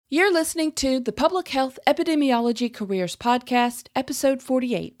You're listening to the Public Health Epidemiology Careers Podcast, Episode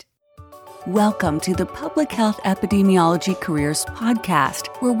 48. Welcome to the Public Health Epidemiology Careers Podcast,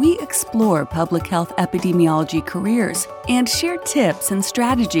 where we explore public health epidemiology careers and share tips and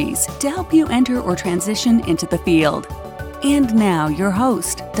strategies to help you enter or transition into the field. And now, your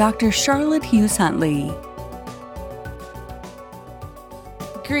host, Dr. Charlotte Hughes Huntley.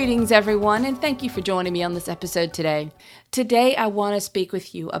 Greetings, everyone, and thank you for joining me on this episode today. Today, I want to speak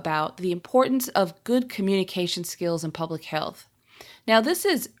with you about the importance of good communication skills in public health. Now, this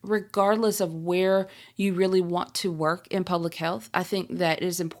is regardless of where you really want to work in public health. I think that it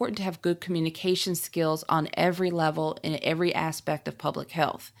is important to have good communication skills on every level in every aspect of public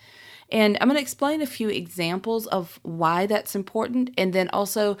health. And I'm going to explain a few examples of why that's important, and then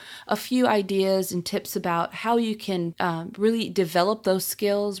also a few ideas and tips about how you can really develop those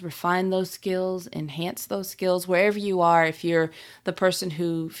skills, refine those skills, enhance those skills wherever you are. If you're the person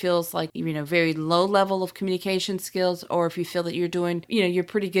who feels like, very low level of communication skills, or if you feel that you're doing, you're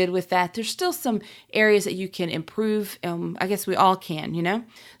pretty good with that, there's still some areas that you can improve. I guess we all can,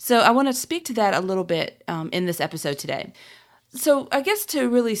 So I want to speak to that a little bit in this episode today. So I guess to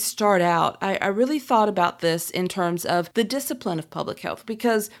really start out, I really thought about this in terms of the discipline of public health,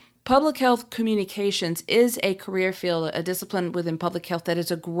 because public health communications is a career field, a discipline within public health that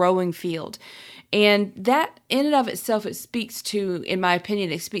is a growing field. And that in and of itself, it speaks to, in my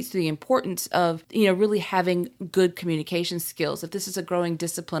opinion, it speaks to the importance of, really having good communication skills, if this is a growing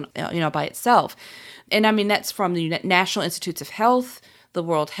discipline, by itself. And I mean, that's from the National Institutes of Health, the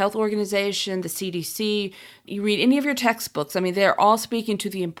World Health Organization, the CDC. You read any of your textbooks, they're all speaking to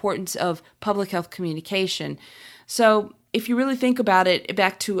the importance of public health communication. So if you really think about it,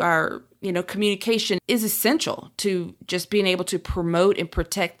 back to our, communication is essential to just being able to promote and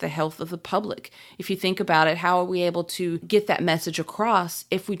protect the health of the public. If you think about it, how are we able to get that message across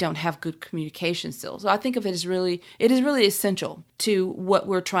if we don't have good communication skills? So I think of it as it is really essential to what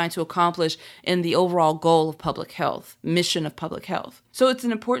we're trying to accomplish in the overall goal of public health, mission of public health. So it's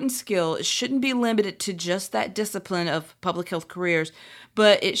an important skill. It shouldn't be limited to just that discipline of public health careers,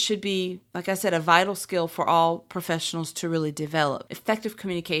 but it should be, like I said, a vital skill for all professionals to really develop effective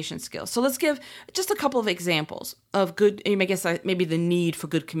communication skills. So let's give just a couple of examples of good, maybe the need for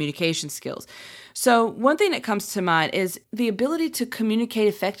good communication skills. So one thing that comes to mind is the ability to communicate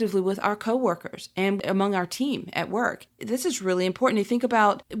effectively with our coworkers and among our team at work. This is really important. You think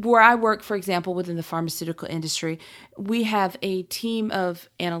about where I work, for example, within the pharmaceutical industry, we have a team of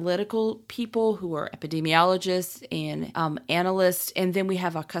analytical people who are epidemiologists and analysts, and then we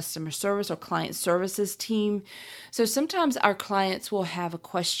have our customer service or client services team. So sometimes our clients will have a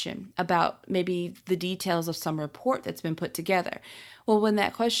question about maybe the details of some report that's been put together. Well, when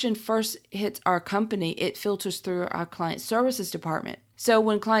that question first hits our company, it filters through our client services department. So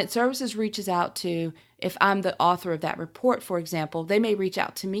when client services reaches out to, if I'm the author of that report, for example, they may reach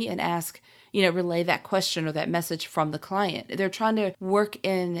out to me and ask, relay that question or that message from the client. They're trying to work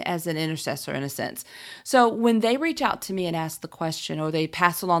in as an intercessor in a sense. So when they reach out to me and ask the question, or they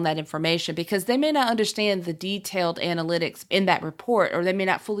pass along that information, because they may not understand the detailed analytics in that report, or they may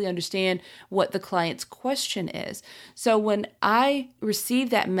not fully understand what the client's question is. So when I receive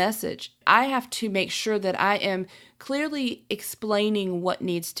that message, I have to make sure that I am clearly explaining what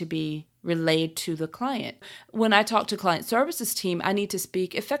needs to be relayed to the client. When I talk to client services team, I need to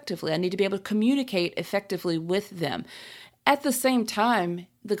speak effectively. I need to be able to communicate effectively with them. At the same time,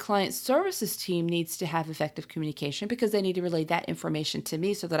 the client services team needs to have effective communication because they need to relay that information to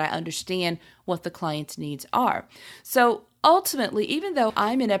me so that I understand what the client's needs are. So ultimately, even though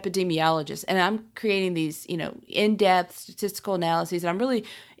I'm an epidemiologist and I'm creating these, in-depth statistical analyses, and I'm really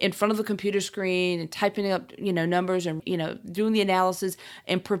in front of the computer screen and typing up, numbers and, doing the analysis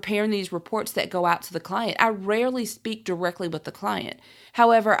and preparing these reports that go out to the client, I rarely speak directly with the client.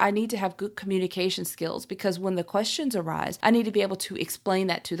 However, I need to have good communication skills because when the questions arise, I need to be able to explain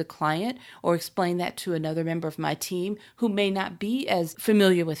that to the client or explain that to another member of my team who may not be as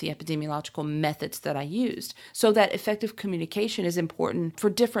familiar with the epidemiological methods that I used. So that effective communication is important for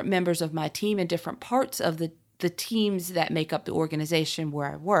different members of my team and different parts of the teams that make up the organization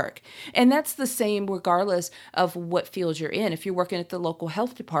where I work. And that's the same regardless of what field you're in. If you're working at the local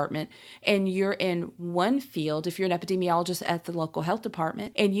health department and you're in one field, if you're an epidemiologist at the local health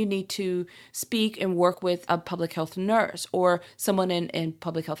department and you need to speak and work with a public health nurse or someone in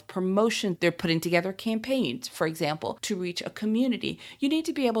public health promotion, they're putting together campaigns, for example, to reach a community. You need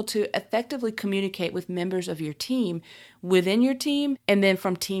to be able to effectively communicate with members of your team within your team and then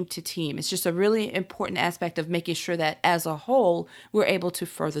from team to team. It's just a really important aspect of making sure that as a whole, we're able to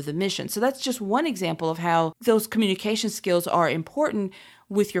further the mission. So that's just one example of how those communication skills are important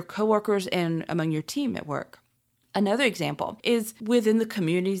with your coworkers and among your team at work. Another example is within the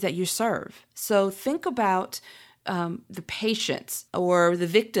communities that you serve. So think about the patients or the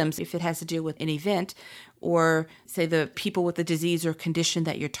victims if it has to do with an event, or say the people with the disease or condition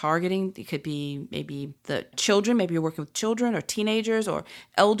that you're targeting. It could be maybe the children, maybe you're working with children or teenagers or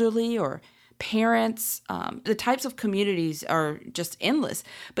elderly or parents. The types of communities are just endless,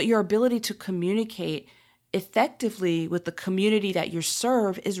 but your ability to communicate effectively with the community that you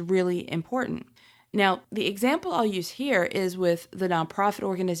serve is really important. Now, the example I'll use here is with the nonprofit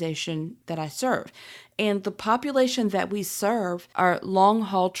organization that I serve. And the population that we serve are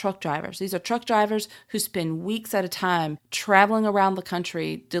long-haul truck drivers. These are truck drivers who spend weeks at a time traveling around the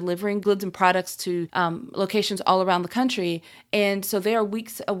country, delivering goods and products to locations all around the country. And so they are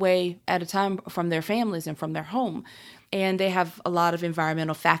weeks away at a time from their families and from their home. And they have a lot of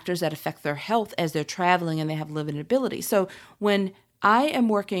environmental factors that affect their health as they're traveling, and they have limited ability. So when I am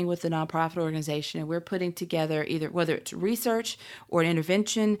working with a nonprofit organization and we're putting together either whether it's research or an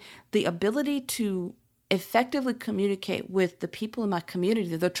intervention, the ability to effectively communicate with the people in my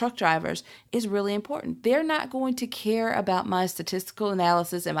community, the truck drivers, is really important. They're not going to care about my statistical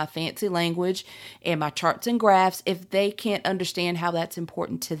analysis and my fancy language and my charts and graphs if they can't understand how that's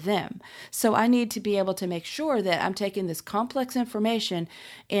important to them. So I need to be able to make sure that I'm taking this complex information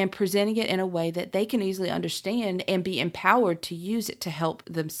and presenting it in a way that they can easily understand and be empowered to use it to help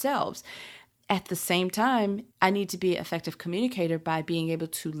themselves. At the same time, I need to be an effective communicator by being able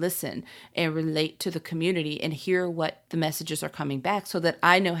to listen and relate to the community and hear what the messages are coming back so that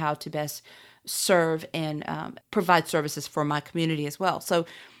I know how to best serve and provide services for my community as well. So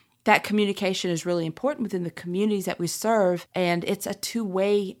that communication is really important within the communities that we serve, and it's a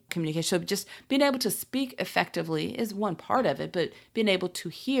two-way communication. So just being able to speak effectively is one part of it, but being able to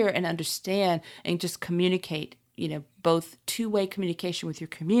hear and understand and just communicate, both two-way communication with your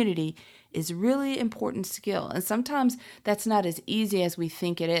community is a really important skill. And sometimes that's not as easy as we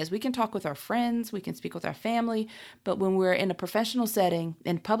think it is. We can talk with our friends, we can speak with our family, but when we're in a professional setting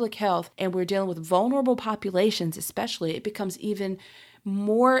in public health and we're dealing with vulnerable populations especially, it becomes even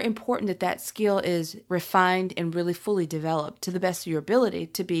more important that that skill is refined and really fully developed to the best of your ability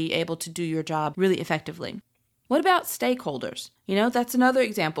to be able to do your job really effectively. What about stakeholders? That's another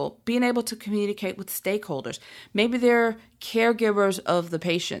example, being able to communicate with stakeholders. Maybe they're caregivers of the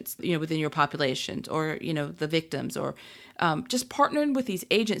patients, within your populations or, the victims, or just partnering with these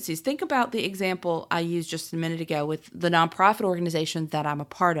agencies. Think about the example I used just a minute ago with the nonprofit organization that I'm a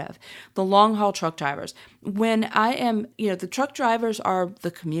part of, the long-haul truck drivers. When I am, the truck drivers are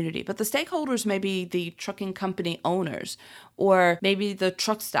the community, but the stakeholders may be the trucking company owners, or maybe the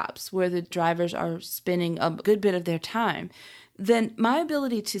truck stops where the drivers are spending a good bit of their time. Then my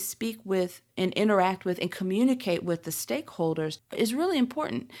ability to speak with and interact with and communicate with the stakeholders is really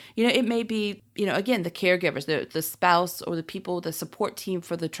important. It may be, again, the caregivers, the spouse or the people, the support team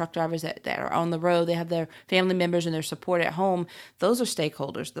for the truck drivers that are on the road. They have their family members and their support at home. Those are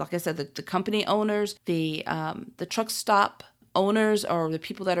stakeholders. Like I said, the company owners, the truck stop owners, or the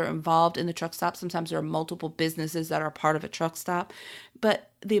people that are involved in the truck stop. Sometimes there are multiple businesses that are part of a truck stop.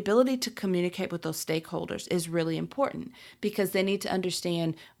 But the ability to communicate with those stakeholders is really important because they need to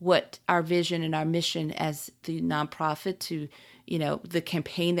understand what our vision and our mission as the nonprofit to, the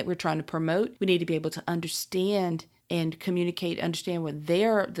campaign that we're trying to promote. We need to be able to understand and communicate, understand what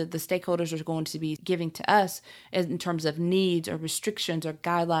the stakeholders are going to be giving to us in terms of needs or restrictions or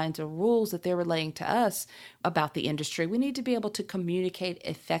guidelines or rules that they're relaying to us about the industry. We need to be able to communicate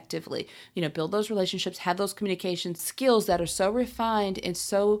effectively, build those relationships, have those communication skills that are so refined and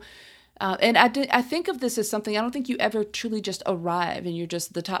so and I think of this as something, I don't think you ever truly just arrive and you're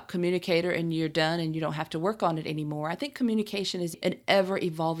just the top communicator and you're done and you don't have to work on it anymore. I think communication is an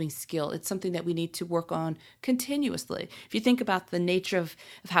ever-evolving skill. It's something that we need to work on continuously. If you think about the nature of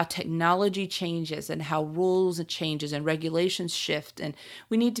how technology changes and how rules changes and regulations shift, and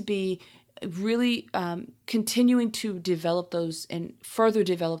we need to be really continuing to develop those and further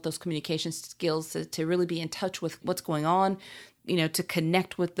develop those communication skills to really be in touch with what's going on, to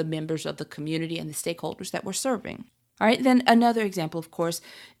connect with the members of the community and the stakeholders that we're serving. All right, then another example, of course,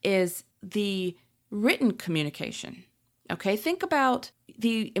 is the written communication. Okay, think about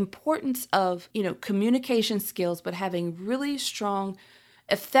the importance of, communication skills, but having really strong,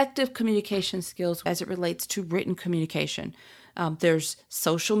 effective communication skills as it relates to written communication. There's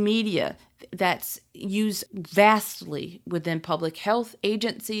social media that's used vastly within public health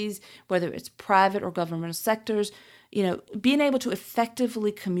agencies, whether it's private or governmental sectors. Being able to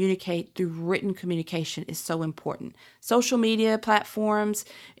effectively communicate through written communication is so important. Social media platforms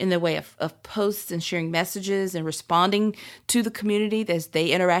in the way of posts and sharing messages and responding to the community as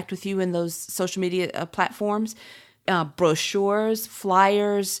they interact with you in those social media platforms, brochures,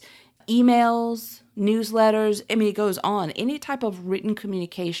 flyers, emails, newsletters. It goes on. Any type of written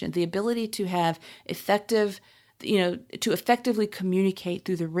communication, the ability to have to effectively communicate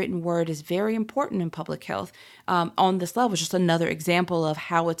through the written word is very important in public health. On this level, just another example of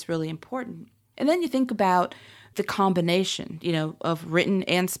how it's really important. And then you think about the combination, of written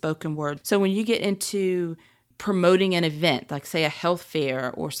and spoken word. So when you get into promoting an event, like say a health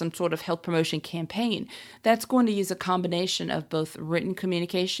fair or some sort of health promotion campaign, that's going to use a combination of both written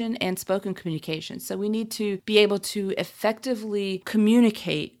communication and spoken communication. So we need to be able to effectively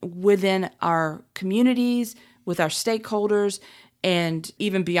communicate within our communities, with our stakeholders, and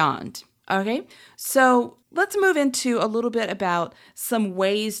even beyond. Okay, so let's move into a little bit about some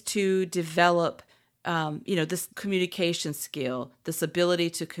ways to develop, this communication skill, this ability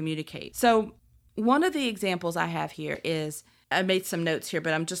to communicate. So one of the examples I have here is, I made some notes here,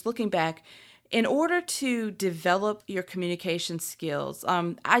 but I'm just looking back. In order to develop your communication skills,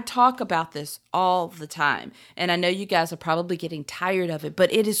 I talk about this all the time, and I know you guys are probably getting tired of it,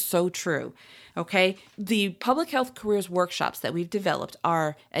 but it is so true. Okay, the public health careers workshops that we've developed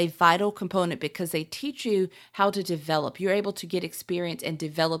are a vital component because they teach you how to develop. You're able to get experience and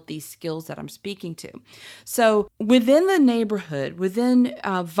develop these skills that I'm speaking to. So within the neighborhood, within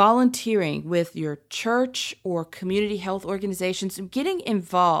volunteering with your church or community health organizations, getting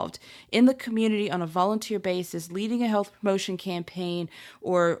involved in the community on a volunteer basis, leading a health promotion campaign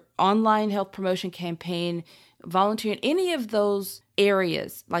or online health promotion campaign, volunteering, any of those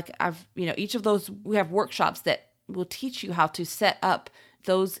areas, like each of those, we have workshops that will teach you how to set up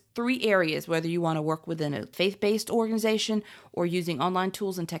those 3 areas, whether you want to work within a faith-based organization or using online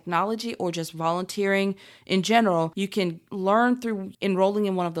tools and technology or just volunteering in general. You can learn through enrolling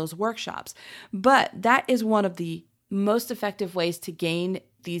in one of those workshops. But that is one of the most effective ways to gain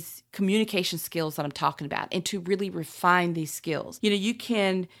these communication skills that I'm talking about and to really refine these skills.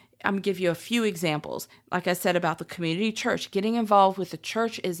 I'm going to give you a few examples. Like I said about the community church, getting involved with the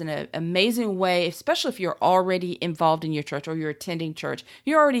church is an amazing way, especially if you're already involved in your church or you're attending church.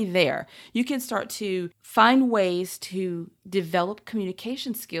 You're already there. You can start to find ways to develop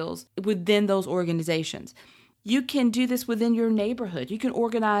communication skills within those organizations. You can do this within your neighborhood. You can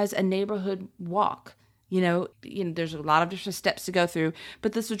organize a neighborhood walk. There's a lot of different steps to go through,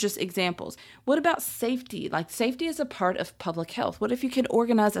 but this was just examples. What about safety? Like, safety is a part of public health. What if you could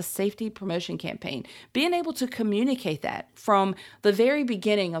organize a safety promotion campaign? Being able to communicate that from the very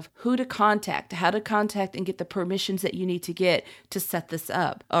beginning of who to contact, how to contact and get the permissions that you need to get to set this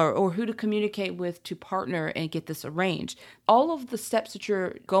up, or who to communicate with to partner and get this arranged. All of the steps that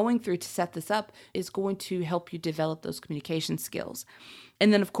you're going through to set this up is going to help you develop those communication skills.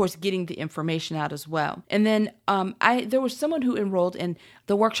 And then, of course, getting the information out as well. And then there was someone who enrolled in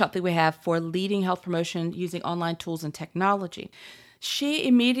the workshop that we have for leading health promotion using online tools and technology. She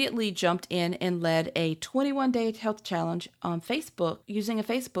immediately jumped in and led a 21-day health challenge on Facebook using a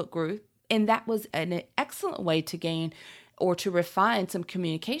Facebook group. And that was an excellent way to gain or to refine some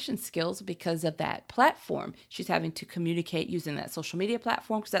communication skills because of that platform. She's having to communicate using that social media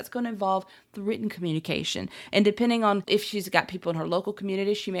platform because that's going to involve the written communication. And depending on if she's got people in her local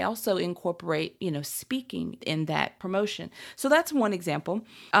community, she may also incorporate, speaking in that promotion. So that's one example.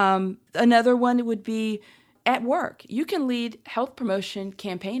 Another one would be at work. You can lead health promotion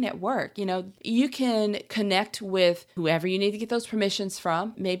campaign at work. You can connect with whoever you need to get those permissions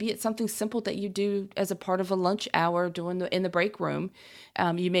from. Maybe it's something simple that you do as a part of a lunch hour in the break room.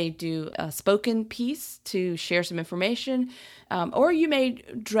 You may do a spoken piece to share some information, or you may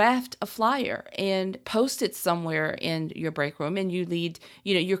draft a flyer and post it somewhere in your break room, and you lead,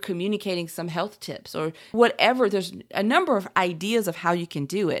 you're communicating some health tips or whatever. There's a number of ideas of how you can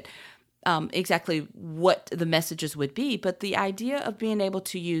do it. Exactly what the messages would be, but the idea of being able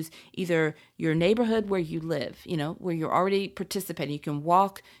to use either your neighborhood where you live, where you're already participating, you can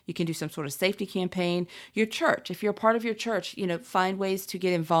walk, you can do some sort of safety campaign, your church, if you're a part of your church, find ways to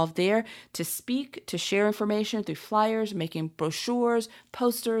get involved there, to speak, to share information through flyers, making brochures,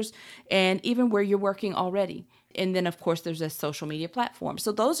 posters, and even where you're working already. And then, of course, there's a social media platform.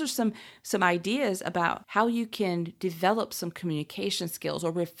 So those are some ideas about how you can develop some communication skills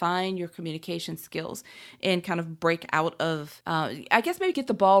or refine your communication skills and kind of break out of, I guess maybe get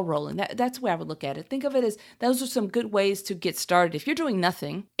the ball rolling. That's the way I would look at it. Think of it as those are some good ways to get started. If you're doing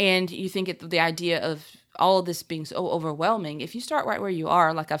nothing and you think the idea of all of this being so overwhelming, if you start right where you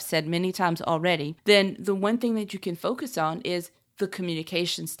are, like I've said many times already, then the one thing that you can focus on is the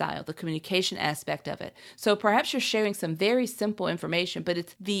communication style, the communication aspect of it. So perhaps you're sharing some very simple information, but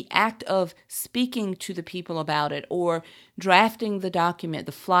it's the act of speaking to the people about it or drafting the document,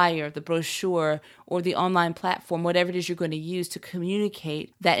 the flyer, the brochure, or the online platform, whatever it is you're going to use to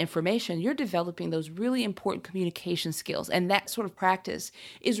communicate that information. You're developing those really important communication skills. And that sort of practice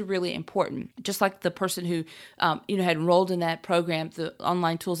is really important. Just like the person who had enrolled in that program, the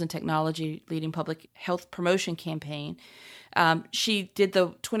Online Tools and Technology Leading Public Health Promotion Campaign, she did the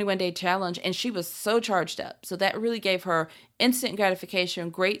 21-day challenge and she was so charged up. So that really gave her instant gratification,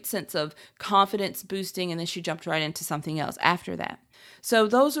 great sense of confidence boosting, and then she jumped right into something else after that. So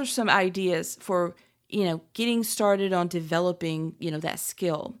those are some ideas for, getting started on developing, that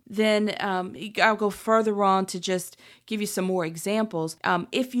skill. Then I'll go further on to just give you some more examples.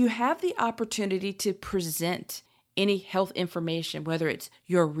 If you have the opportunity to present any health information, whether it's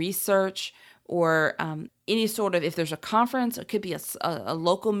your research or any sort of, if there's a conference, it could be a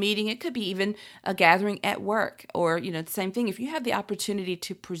local meeting, it could be even a gathering at work, or, the same thing. If you have the opportunity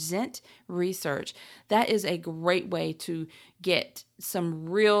to present research, that is a great way to get some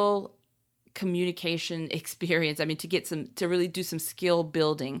real communication experience. To really do some skill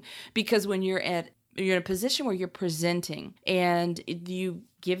building, because when you're in a position where you're presenting and you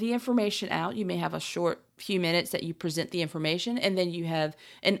give the information out, you may have a short few minutes that you present the information, and then you have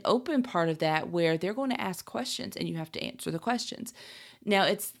an open part of that where they're going to ask questions and you have to answer the questions. Now,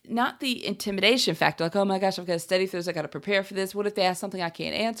 it's not the intimidation factor, like, oh my gosh, I've got to study for this, I got to prepare for this. What if they ask something I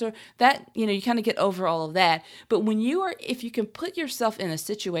can't answer? That, you kind of get over all of that. But if you can put yourself in a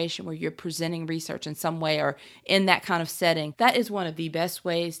situation where you're presenting research in some way or in that kind of setting, that is one of the best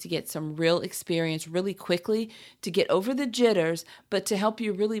ways to get some real experience really quickly, to get over the jitters, but to help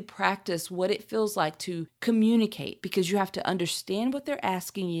you really practice what it feels like to communicate, because you have to understand what they're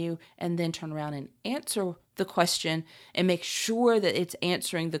asking you and then turn around and answer the question and make sure that it's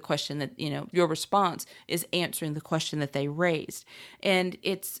answering the question that, your response is answering the question that they raised. And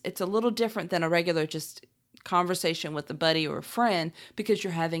it's a little different than a regular just conversation with a buddy or a friend, because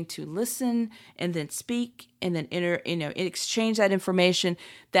you're having to listen and then speak and then exchange that information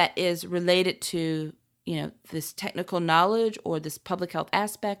that is related to this technical knowledge or this public health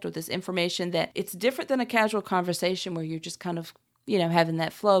aspect or this information, that it's different than a casual conversation where you're just kind of having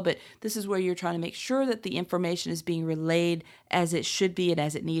that flow. But this is where you're trying to make sure that the information is being relayed as it should be and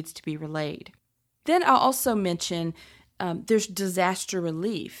as it needs to be relayed. Then I'll also mention there's disaster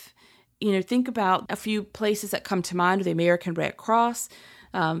relief. Think about a few places that come to mind: the American Red Cross,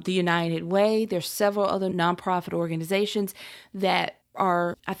 the United Way. There's several other nonprofit organizations that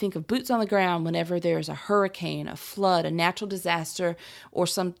are, I think, of boots on the ground whenever there's a hurricane, a flood, a natural disaster, or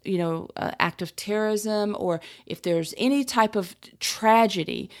some, act of terrorism, or if there's any type of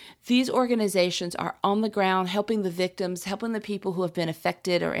tragedy. These organizations are on the ground helping the victims, helping the people who have been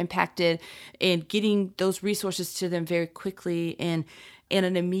affected or impacted, and getting those resources to them very quickly and in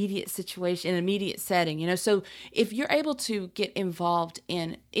an immediate situation, an immediate setting. So if you're able to get involved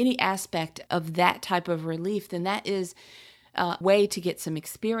in any aspect of that type of relief, then that is way to get some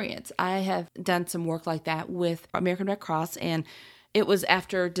experience. I have done some work like that with American Red Cross, and it was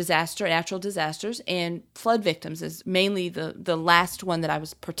after natural disasters, and flood victims is mainly the last one that I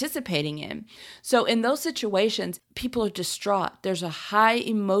was participating in. So in those situations, people are distraught. There's a high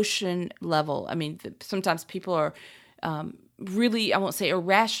emotion level. Sometimes people are really, I won't say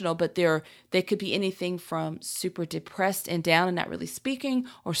irrational, but they could be anything from super depressed and down and not really speaking,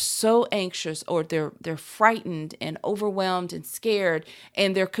 or so anxious, or they're frightened and overwhelmed and scared,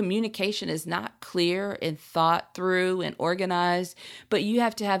 and their communication is not clear and thought through and organized. But you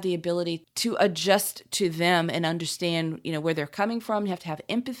have to have the ability to adjust to them and understand, where they're coming from. You have to have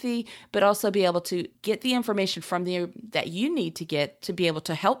empathy, but also be able to get the information from them that you need to get to be able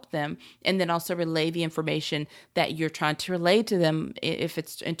to help them, and then also relay the information that you're trying to relay to them, if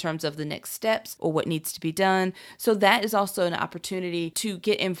it's in terms of the next steps or what needs to be done. So that is also an opportunity to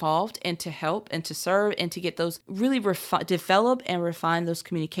get involved and to help and to serve and to get those really develop and refine those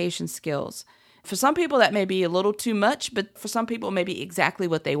communication skills. For some people, that may be a little too much, but for some people, it may be exactly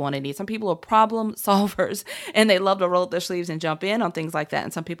what they want to need. Some people are problem solvers and they love to roll up their sleeves and jump in on things like that.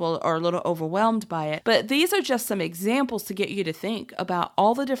 And some people are a little overwhelmed by it. But these are just some examples to get you to think about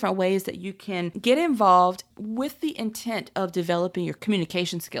all the different ways that you can get involved with the intent of developing your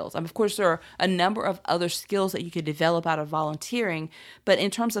communication skills. Of course, there are a number of other skills that you could develop out of volunteering, but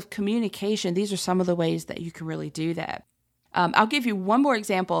in terms of communication, these are some of the ways that you can really do that. I'll give you one more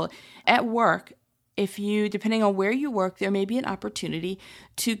example. At work, depending on where you work, there may be an opportunity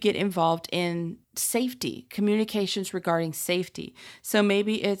to get involved in safety, communications regarding safety. So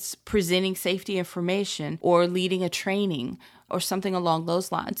maybe it's presenting safety information or leading a training or something along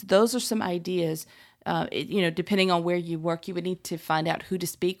those lines. Those are some ideas. Depending on where you work, you would need to find out who to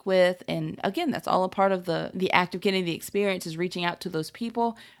speak with. And again, that's all a part of the act of getting the experience, is reaching out to those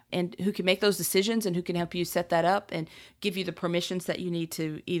people and who can make those decisions and who can help you set that up and give you the permissions that you need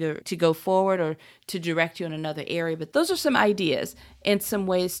to either to go forward or to direct you in another area. But those are some ideas and some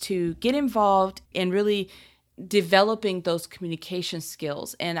ways to get involved and really developing those communication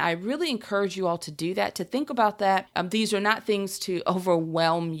skills. And I really encourage you all to do that, to think about that. These are not things to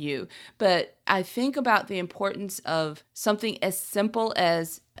overwhelm you, but I think about the importance of something as simple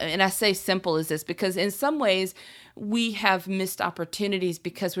as, and I say simple as this because in some ways we have missed opportunities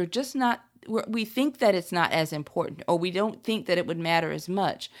because we think that it's not as important, or we don't think that it would matter as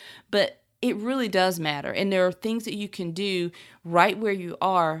much, but it really does matter. And there are things that you can do right where you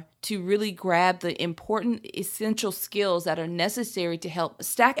are to really grab the important, essential skills that are necessary to help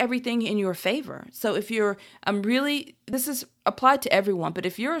stack everything in your favor. So if this is applied to everyone, but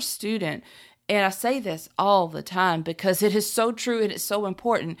if you're a student, and I say this all the time because it is so true and it's so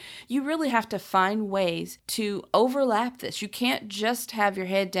important, you really have to find ways to overlap this. You can't just have your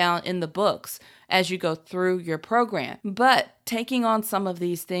head down in the books as you go through your program. But taking on some of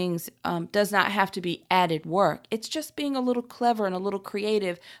these things does not have to be added work. It's just being a little clever and a little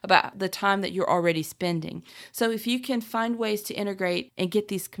creative about the time that you're already spending. So if you can find ways to integrate and get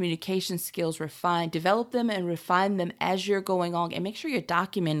these communication skills refined, develop them and refine them as you're going on, and make sure you're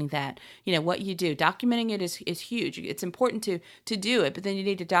documenting that, what you do. Documenting it is huge. It's important to do it, but then you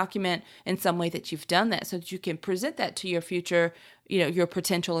need to document in some way that you've done that so that you can present that to your future your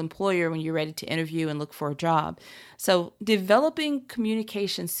potential employer when you're ready to interview and look for a job. So developing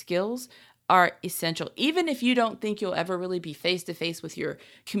communication skills are essential. Even if you don't think you'll ever really be face-to-face with your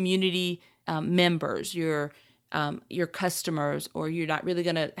community members, your customers, or you're not really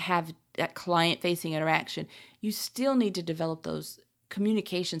going to have that client-facing interaction, you still need to develop those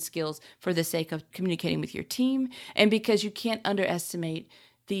communication skills for the sake of communicating with your team, and because you can't underestimate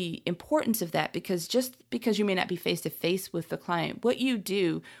the importance of that, because just because you may not be face-to-face with the client, what you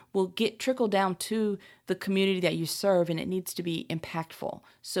do will trickle down to the community that you serve, and it needs to be impactful.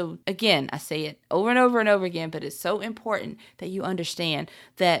 So again, I say it over and over and over again, but it's so important that you understand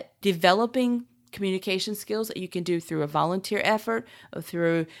that developing communication skills that you can do through a volunteer effort, or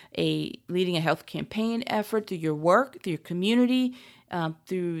through leading a health campaign effort, through your work, through your community,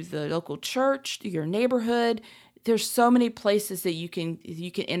 through the local church, through your neighborhood. There's so many places that you can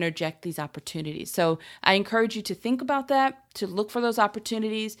interject these opportunities. So I encourage you to think about that, to look for those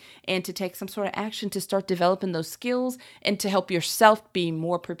opportunities, and to take some sort of action to start developing those skills and to help yourself be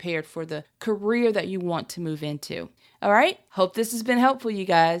more prepared for the career that you want to move into. All right? Hope this has been helpful, you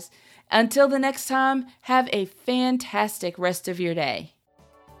guys. Until the next time, have a fantastic rest of your day.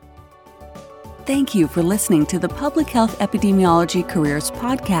 Thank you for listening to the Public Health Epidemiology Careers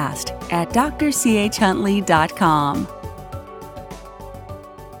Podcast at drchuntley.com.